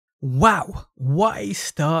Wow, what a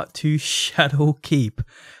start to Shadowkeep.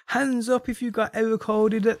 Hands up if you got error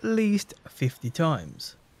coded at least 50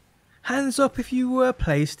 times. Hands up if you were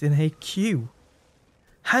placed in a queue.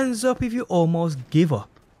 Hands up if you almost give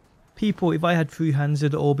up. People, if I had 3 hands,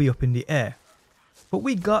 they'd all be up in the air. But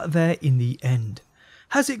we got there in the end.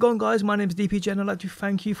 How's it going, guys? My name is DPJ and I'd like to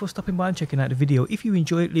thank you for stopping by and checking out the video. If you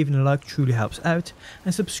enjoy it, leaving a like truly helps out.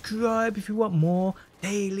 And subscribe if you want more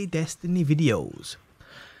daily Destiny videos.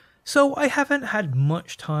 So I haven't had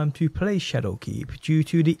much time to play Shadowkeep due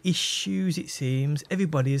to the issues it seems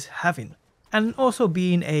everybody is having. And also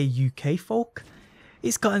being a UK folk,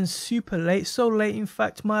 it's gotten super late, so late in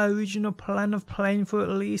fact my original plan of playing for at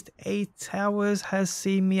least 8 hours has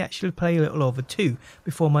seen me actually play a little over 2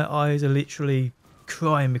 before my eyes are literally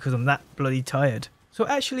crying because I'm that bloody tired. So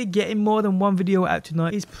actually getting more than 1 video out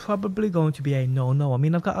tonight is probably going to be a no-no. I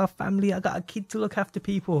mean, I've got a family, I've got a kid to look after,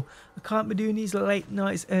 people. I can't be doing these late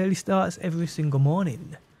nights, early starts every single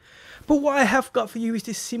morning. But what I have got for you is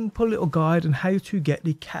this simple little guide on how to get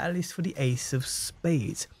the catalyst for the Ace of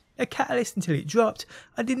Spades. A catalyst until it dropped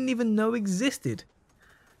I didn't even know existed.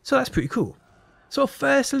 So that's pretty cool. So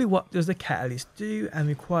firstly, what does the catalyst do and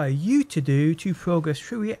require you to do to progress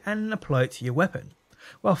through it and apply it to your weapon?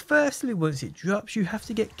 Well, firstly, once it drops, you have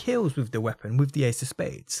to get kills with the weapon with the Ace of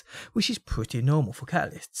Spades, which is pretty normal for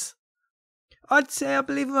catalysts. I'd say I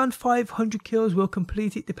believe around 500 kills will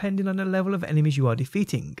complete it depending on the level of enemies you are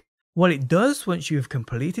defeating. What it does once you have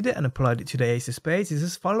completed it and applied it to the Ace of Spades is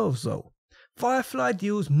as follows though. Firefly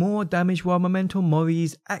deals more damage while Memento Mori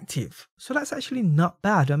is active, so that's actually not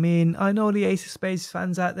bad. I mean, I know the Ace of Spades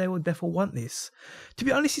fans out there will definitely want this. To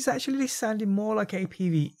be honest, it's actually sounding more like a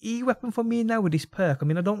PvE weapon for me now with this perk. I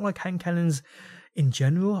mean, I don't like hand cannons in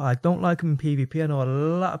general, I don't like them in PvP. I know a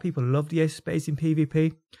lot of people love the Ace of Spades in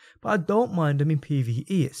PvP, but I don't mind them in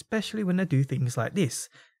PvE, especially when they do things like this.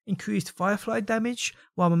 Increased Firefly damage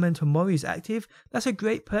while Memento Mori is active. That's a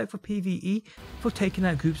great perk for PvE for taking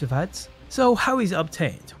out groups of ads. So how is it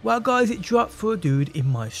obtained? Well guys, it dropped for a dude in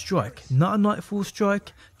my strike. Not a Nightfall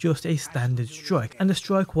strike, just a standard strike. And the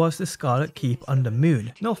strike was the Shadowkeep on the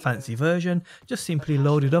moon. No fancy version, just simply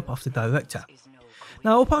loaded up off the director.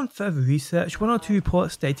 Now upon further research, 1 or 2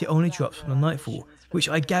 reports state it only drops from the Nightfall, which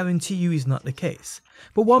I guarantee you is not the case.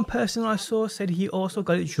 But one person I saw said he also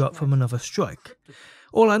got it dropped from another strike.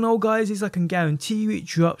 All I know guys is I can guarantee you it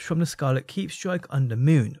drops from the Shadowkeep strike on the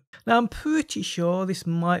moon. Now I'm pretty sure this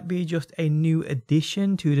might be just a new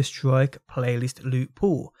addition to the strike playlist loot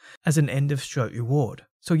pool as an end of strike reward.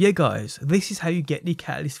 So yeah guys, this is how you get the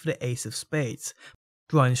catalyst for the Ace of Spades.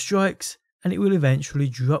 Grind strikes and it will eventually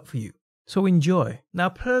drop for you. So enjoy. Now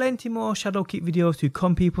plenty more Shadowkeep videos to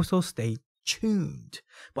come people, so stay tuned.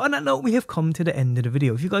 But on that note, we have come to the end of the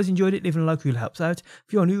video. If you guys enjoyed it, leaving a like really helps out.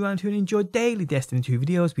 If you're new around here and enjoy daily Destiny 2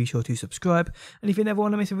 videos, be sure to subscribe. And if you never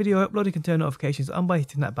want to miss a video upload, you can turn notifications on by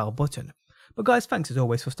hitting that bell button. But guys, thanks as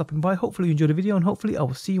always for stopping by. Hopefully you enjoyed the video and hopefully I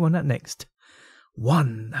will see you on that next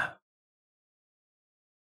one.